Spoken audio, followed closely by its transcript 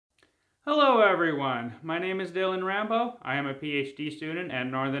Hello everyone, my name is Dylan Rambow. I am a PhD student at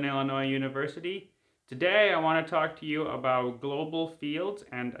Northern Illinois University. Today I want to talk to you about global fields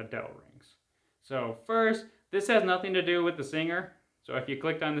and Adele rings. So first, this has nothing to do with the singer. So if you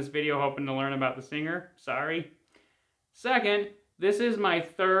clicked on this video hoping to learn about the singer, sorry. Second, this is my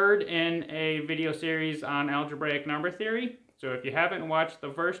third in a video series on algebraic number theory. So if you haven't watched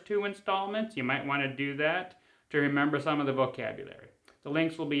the first two installments, you might want to do that to remember some of the vocabulary. The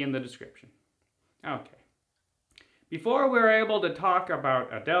links will be in the description. Okay. Before we're able to talk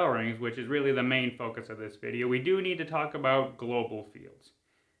about Adele rings, which is really the main focus of this video, we do need to talk about global fields.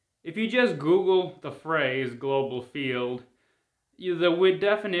 If you just Google the phrase global field, the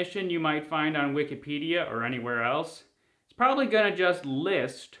definition you might find on Wikipedia or anywhere else, it's probably going to just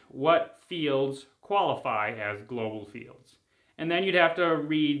list what fields qualify as global fields. And then you'd have to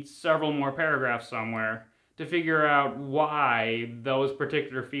read several more paragraphs somewhere to figure out why those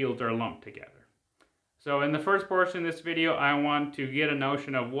particular fields are lumped together. So in the first portion of this video, I want to get a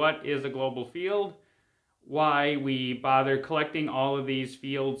notion of what is a global field, why we bother collecting all of these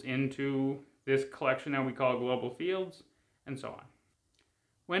fields into this collection that we call global fields, and so on.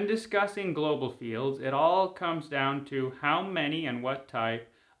 When discussing global fields, it all comes down to how many and what type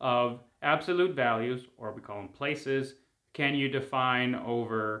of absolute values, or we call them places, can you define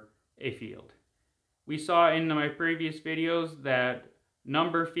over a field. We saw in my previous videos that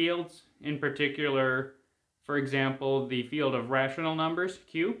number fields, in particular, for example, the field of rational numbers,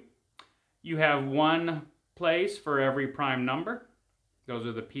 Q, you have one place for every prime number. Those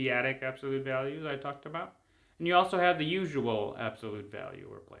are the p-adic absolute values I talked about. And you also have the usual absolute value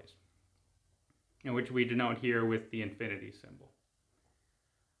or place, in which we denote here with the infinity symbol.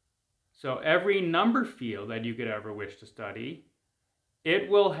 So every number field that you could ever wish to study, it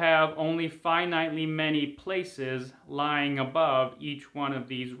will have only finitely many places lying above each one of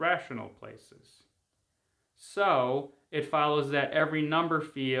these rational places. So it follows that every number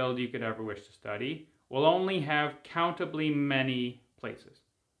field you could ever wish to study will only have countably many places.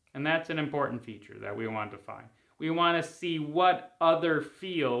 And that's an important feature that we want to find. We want to see what other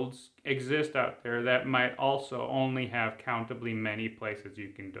fields exist out there that might also only have countably many places you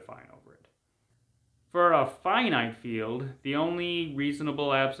can define over it. For a finite field, the only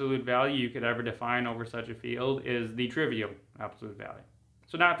reasonable absolute value you could ever define over such a field is the trivial absolute value.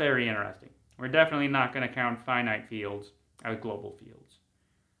 So not very interesting. We're definitely not going to count finite fields as global fields.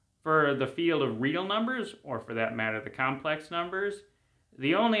 For the field of real numbers, or for that matter the complex numbers,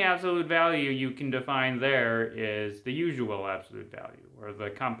 the only absolute value you can define there is the usual absolute value, or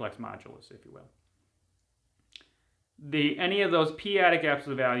the complex modulus, if you will. Any of those p-adic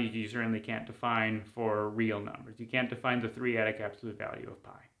absolute values you certainly can't define for real numbers. You can't define the 3-adic absolute value of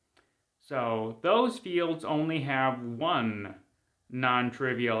pi. So those fields only have one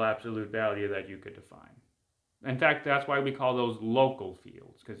non-trivial absolute value that you could define. In fact, that's why we call those local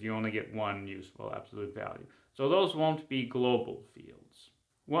fields, because you only get one useful absolute value. So those won't be global fields.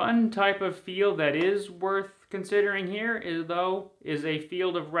 One type of field that is worth considering here is a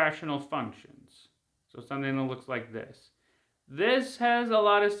field of rational functions. So something that looks like this. This has a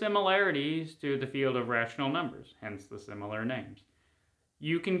lot of similarities to the field of rational numbers, hence the similar names.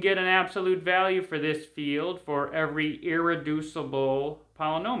 You can get an absolute value for this field for every irreducible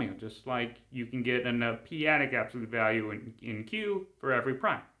polynomial, just like you can get a p-adic absolute value in Q for every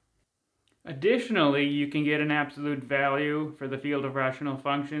prime. Additionally, you can get an absolute value for the field of rational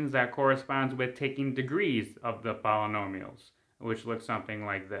functions that corresponds with taking degrees of the polynomials, which looks something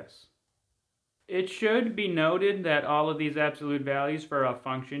like this. It should be noted that all of these absolute values for a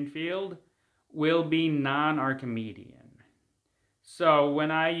function field will be non-Archimedean. So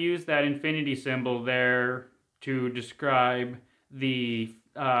when I use that infinity symbol there to describe the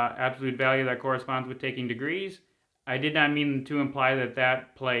absolute value that corresponds with taking degrees, I did not mean to imply that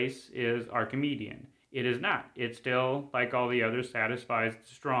that place is Archimedean. It is not. It still, like all the others, satisfies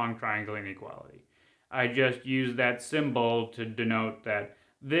strong triangle inequality. I just used that symbol to denote that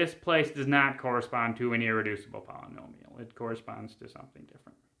this place does not correspond to an irreducible polynomial. It corresponds to something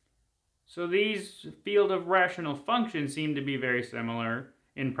different. So these field of rational functions seem to be very similar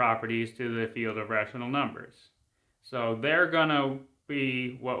in properties to the field of rational numbers. So they're going to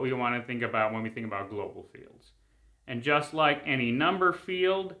be what we want to think about when we think about global fields. And just like any number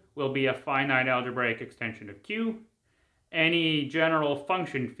field will be a finite algebraic extension of Q, any general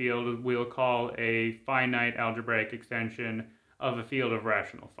function field we'll call a finite algebraic extension of a field of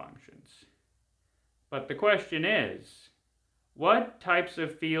rational functions. But the question is, what types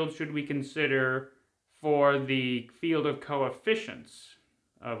of fields should we consider for the field of coefficients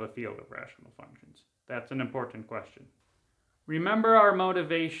of a field of rational functions? That's an important question. Remember our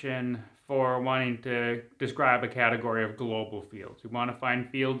motivation for wanting to describe a category of global fields. We want to find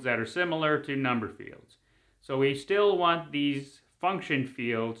fields that are similar to number fields. So we still want these function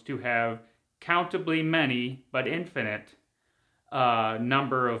fields to have countably many, but infinite,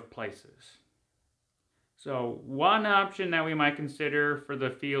 number of places. So one option that we might consider for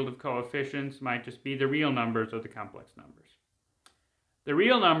the field of coefficients might just be the real numbers or the complex numbers. The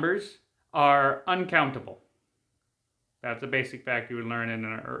real numbers are uncountable. That's a basic fact you would learn in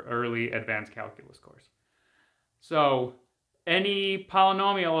an early advanced calculus course. So any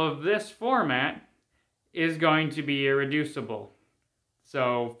polynomial of this format is going to be irreducible.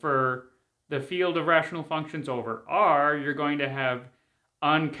 So for the field of rational functions over R, you're going to have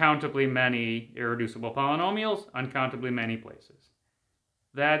uncountably many irreducible polynomials, uncountably many places.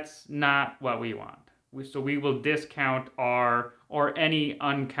 That's not what we want. So we will discount R or any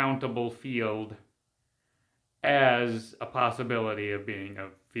uncountable field as a possibility of being a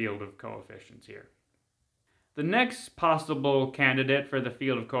field of coefficients here. The next possible candidate for the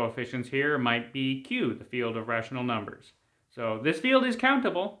field of coefficients here might be Q, the field of rational numbers. So this field is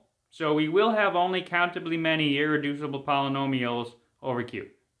countable, so we will have only countably many irreducible polynomials over Q.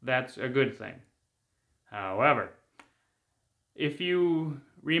 That's a good thing. However, if you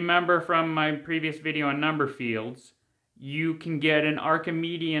remember from my previous video on number fields, you can get an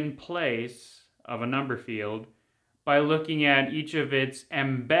Archimedean place of a number field by looking at each of its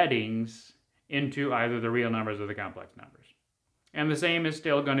embeddings into either the real numbers or the complex numbers. And the same is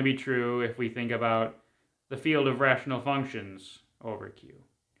still going to be true if we think about the field of rational functions over Q.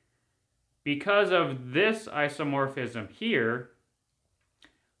 Because of this isomorphism here,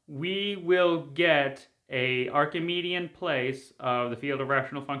 we will get an Archimedean place of the field of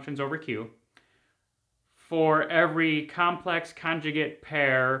rational functions over Q for every complex conjugate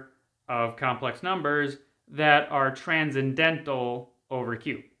pair of complex numbers that are transcendental over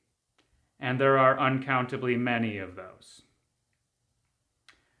Q. And there are uncountably many of those.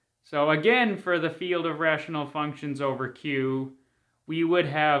 So again, for the field of rational functions over Q, we would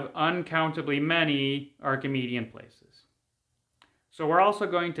have uncountably many Archimedean places. So we're also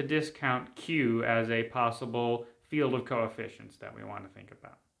going to discount Q as a possible field of coefficients that we want to think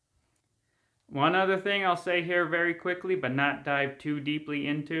about. One other thing I'll say here very quickly, but not dive too deeply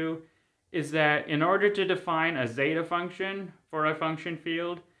into, is that in order to define a zeta function for a function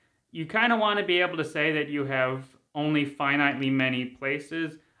field, you kind of want to be able to say that you have only finitely many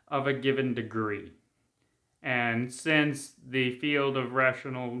places of a given degree. And since the field of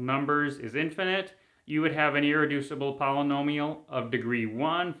rational numbers is infinite, you would have an irreducible polynomial of degree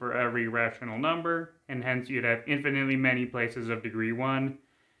 1 for every rational number, and hence you'd have infinitely many places of degree 1.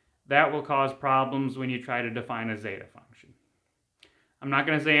 That will cause problems when you try to define a zeta function. I'm not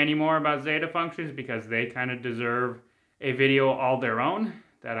going to say any more about zeta functions because they kind of deserve a video all their own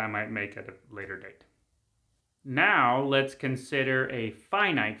that I might make at a later date. Now let's consider a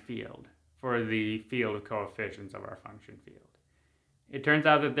finite field for the field of coefficients of our function field. It turns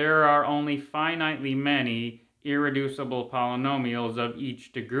out that there are only finitely many irreducible polynomials of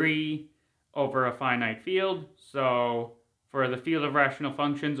each degree over a finite field. So for the field of rational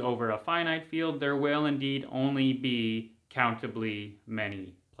functions over a finite field, there will indeed only be countably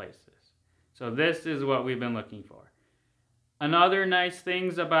many places. So this is what we've been looking for. Another nice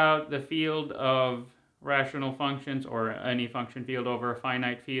things about the field of rational functions or any function field over a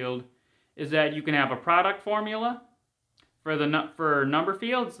finite field is that you can have a product formula. For number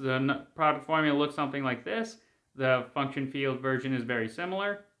fields, the product formula looks something like this. The function field version is very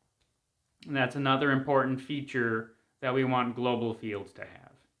similar. And that's another important feature that we want global fields to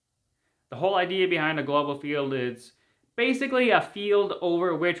have. The whole idea behind a global field is basically a field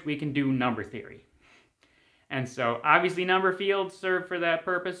over which we can do number theory. And so obviously number fields serve for that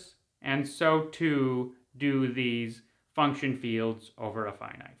purpose, and so too do these function fields over a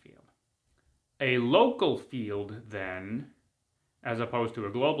finite field. A local field, then, as opposed to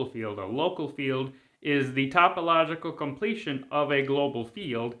a global field, a local field is the topological completion of a global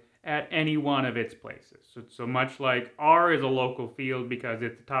field at any one of its places. So much like R is a local field because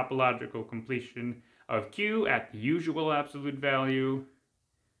it's the topological completion of Q at the usual absolute value,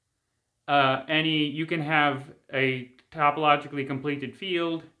 you can have a topologically completed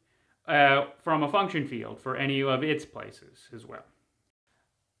field from a function field for any of its places as well.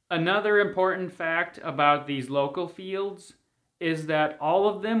 Another important fact about these local fields is that all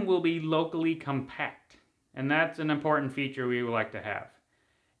of them will be locally compact, and that's an important feature we would like to have.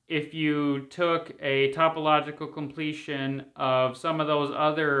 If you took a topological completion of some of those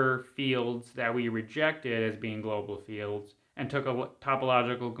other fields that we rejected as being global fields and took a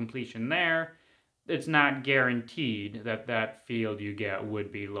topological completion there, it's not guaranteed that that field you get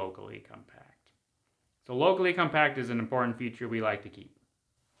would be locally compact. So locally compact is an important feature we like to keep.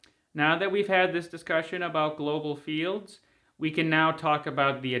 Now that we've had this discussion about global fields, we can now talk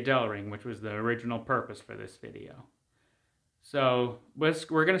about the Adele ring, which was the original purpose for this video. So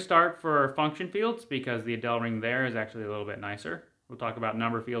we're going to start for function fields because the Adele ring there is actually a little bit nicer. We'll talk about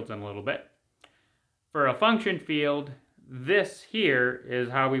number fields in a little bit. For a function field, this here is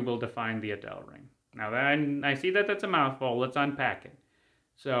how we will define the Adele ring. Now I see that that's a mouthful. Let's unpack it.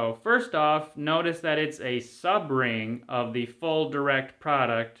 So first off, notice that it's a subring of the full direct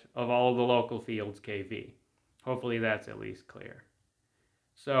product of all the local fields KV. Hopefully that's at least clear.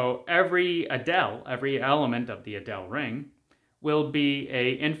 So every element of the Adele ring will be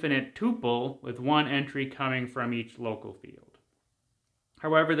an infinite tuple with one entry coming from each local field.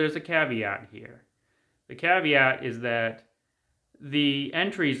 However, there's a caveat here. The caveat is that the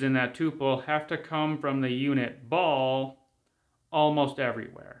entries in that tuple have to come from the unit ball almost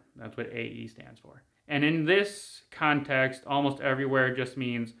everywhere. That's what AE stands for. And in this context, almost everywhere just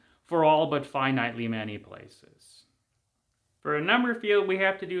means for all but finitely many places. For a number field, we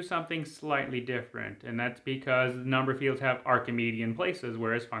have to do something slightly different, and that's because number fields have Archimedean places,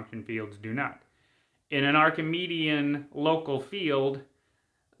 whereas function fields do not. In an Archimedean local field,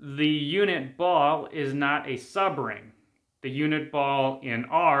 the unit ball is not a subring. The unit ball in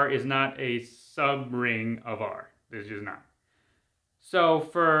R is not a subring of R. It's just not. So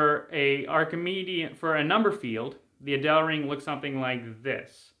for a number field, the Adele ring looks something like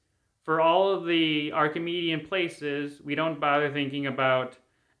this. For all of the Archimedean places, we don't bother thinking about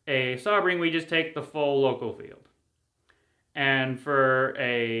a subring, we just take the full local field. And for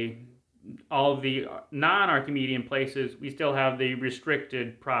all of the non-Archimedean places, we still have the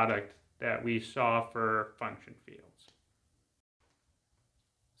restricted product that we saw for function fields.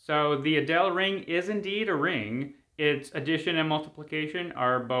 So the Adele ring is indeed a ring. Its addition and multiplication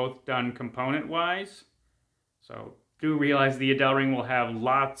are both done component-wise. So do realize the Adele ring will have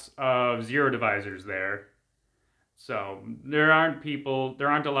lots of zero divisors there. So there aren't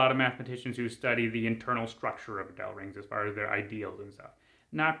a lot of mathematicians who study the internal structure of Adele rings as far as their ideals and stuff.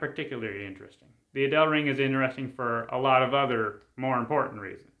 Not particularly interesting. The Adele ring is interesting for a lot of other more important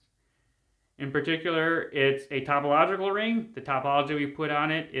reasons. In particular, it's a topological ring. The topology we put on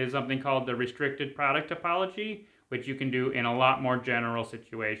it is something called the restricted product topology, which you can do in a lot more general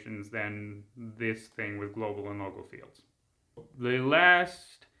situations than this thing with global and local fields. The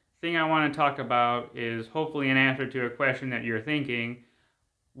last thing I want to talk about is hopefully an answer to a question that you're thinking.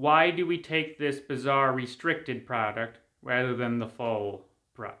 Why do we take this bizarre restricted product rather than the full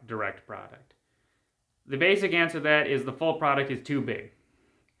direct product? The basic answer to that is the full product is too big.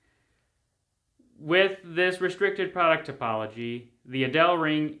 With this restricted product topology, the Adele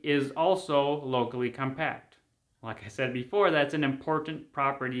ring is also locally compact. Like I said before, that's an important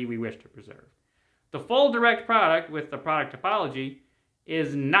property we wish to preserve. The full direct product with the product topology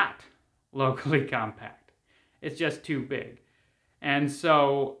is not locally compact. It's just too big. And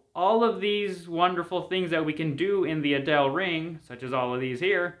so all of these wonderful things that we can do in the Adele ring, such as all of these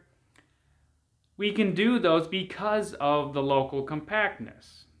here, we can do those because of the local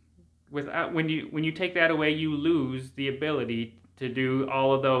compactness. When you take that away, you lose the ability to do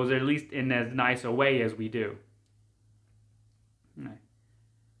all of those, at least in as nice a way as we do.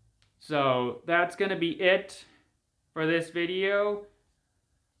 So that's going to be it for this video.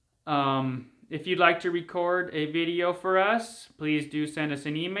 If you'd like to record a video for us, please do send us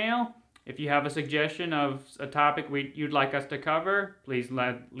an email. If you have a suggestion of a topic you'd like us to cover, please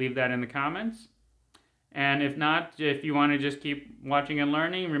leave that in the comments. And if not, if you want to just keep watching and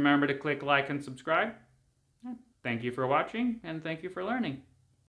learning, remember to click like and subscribe. Thank you for watching, and thank you for learning.